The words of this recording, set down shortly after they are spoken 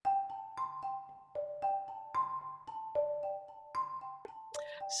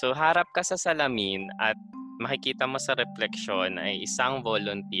So, harap ka sa salamin at makikita mo sa refleksyon ay isang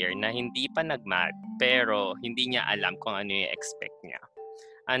volunteer na hindi pa nag-math pero hindi niya alam kung ano yung expect niya.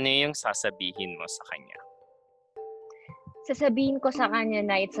 Ano yung sasabihin mo sa kanya? Sasabihin ko sa kanya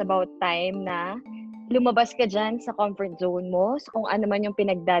na it's about time na lumabas ka dyan sa comfort zone mo, sa kung ano man yung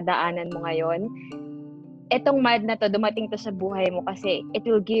pinagdadaanan mo ngayon. Etong math na to, dumating to sa buhay mo kasi it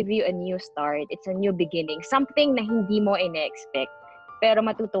will give you a new start. It's a new beginning. Something na hindi mo ine-expect. Pero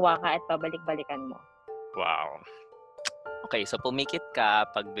matutuwa ka at pabalik-balikan mo. Wow. Okay, so pumikit ka,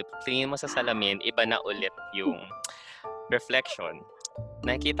 pag tingin mo sa salamin, iba na ulit yung reflection.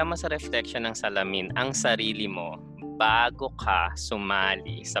 Nakikita mo sa reflection ng salamin ang sarili mo bago ka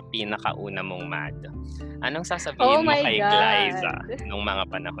sumali sa pinakauna mong mad. Anong sasabihin mo kay Glyza nung mga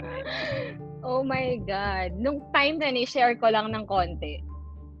panahon na yun? Oh my God. Nung time na share ko lang ng konti.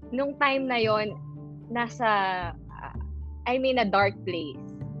 Nung time na yon nasa, a dark place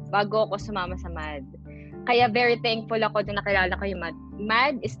bago ako sumama sa MAD. Kaya very thankful ako na nakilala ko yung MAD.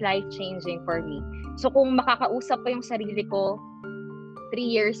 MAD is life-changing for me. So kung makakausap ko yung sarili ko 3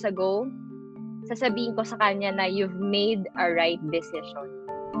 years ago, sasabihin ko sa kanya na you've made a right decision.